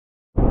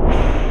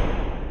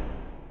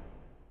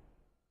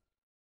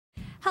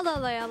Hello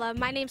Loyola,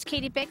 my name's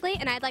Katie Bigley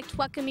and I'd like to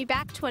welcome you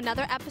back to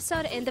another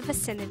episode in the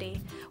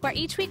vicinity, where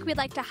each week we'd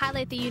like to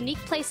highlight the unique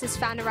places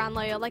found around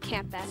Loyola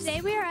campus.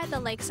 Today we are at the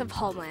Lakes of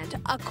Homeland,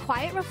 a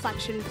quiet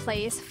reflection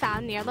place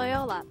found near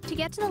Loyola. To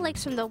get to the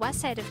lakes from the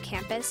west side of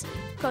campus,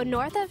 go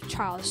north of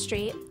Charles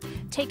Street,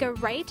 take a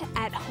right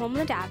at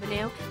Homeland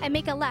Avenue, and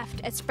make a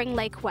left at Spring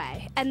Lake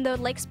Way, and the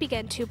lakes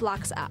begin 2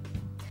 blocks up.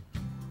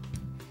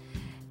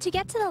 To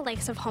get to the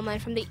Lakes of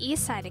Homeland from the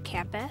east side of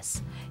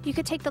campus, you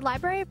could take the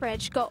Library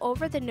Bridge, go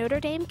over the Notre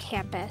Dame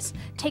campus,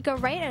 take a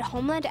right at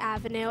Homeland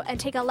Avenue, and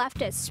take a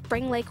left at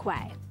Spring Lake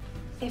Way.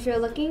 If you're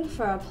looking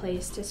for a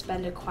place to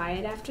spend a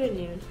quiet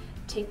afternoon,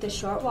 take the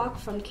short walk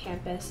from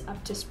campus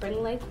up to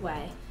Spring Lake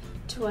Way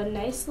to a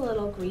nice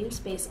little green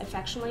space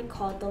affectionately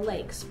called the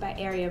Lakes by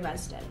area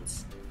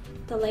residents.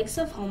 The Lakes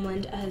of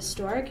Homeland, a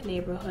historic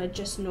neighborhood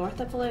just north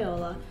of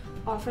Loyola,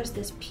 offers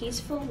this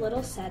peaceful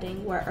little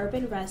setting where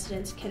urban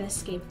residents can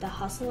escape the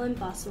hustle and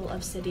bustle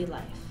of city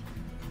life.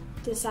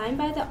 Designed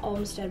by the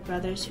Olmsted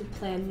brothers who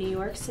planned New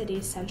York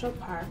City's Central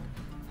Park,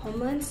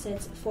 Homeland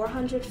sits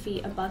 400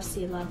 feet above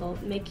sea level,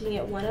 making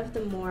it one of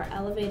the more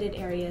elevated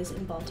areas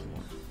in Baltimore.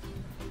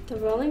 The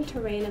rolling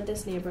terrain of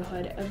this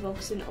neighborhood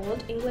evokes an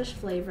Old English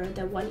flavor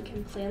that one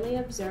can plainly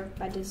observe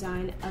by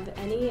design of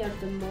any of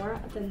the more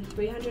than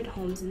 300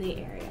 homes in the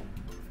area.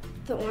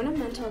 The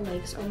ornamental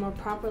lakes, or more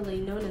properly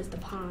known as the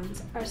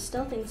ponds, are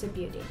still things of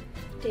beauty.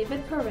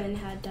 David Perrin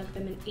had dug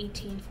them in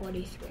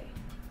 1843.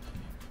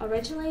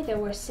 Originally, there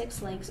were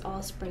 6 lakes,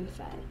 all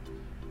spring-fed.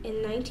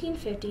 In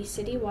 1950,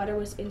 city water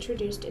was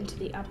introduced into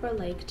the upper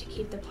lake to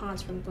keep the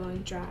ponds from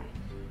going dry.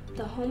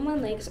 The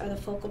Homeland Lakes are the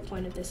focal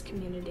point of this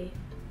community.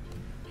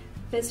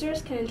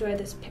 Visitors can enjoy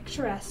this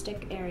picturesque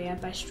area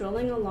by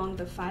strolling along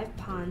the 5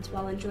 ponds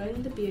while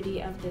enjoying the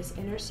beauty of this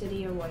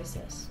inner-city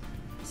oasis.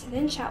 Sit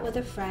and chat with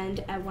a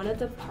friend at one of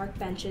the park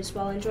benches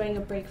while enjoying a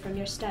break from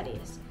your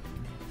studies.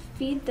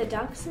 Feed the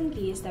ducks and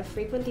geese that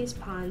frequent these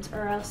ponds,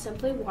 or else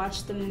simply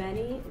watch the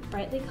many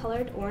brightly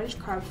colored orange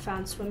carp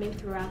found swimming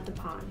throughout the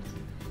ponds.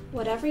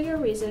 Whatever your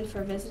reason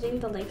for visiting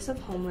the Lakes of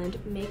Homeland,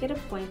 make it a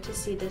point to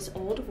see this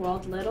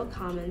old-world little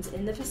commons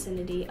in the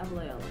vicinity of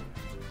Loyola.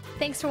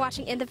 Thanks for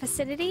watching In the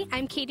Vicinity.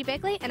 I'm Katie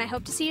Bigley, and I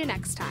hope to see you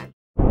next time.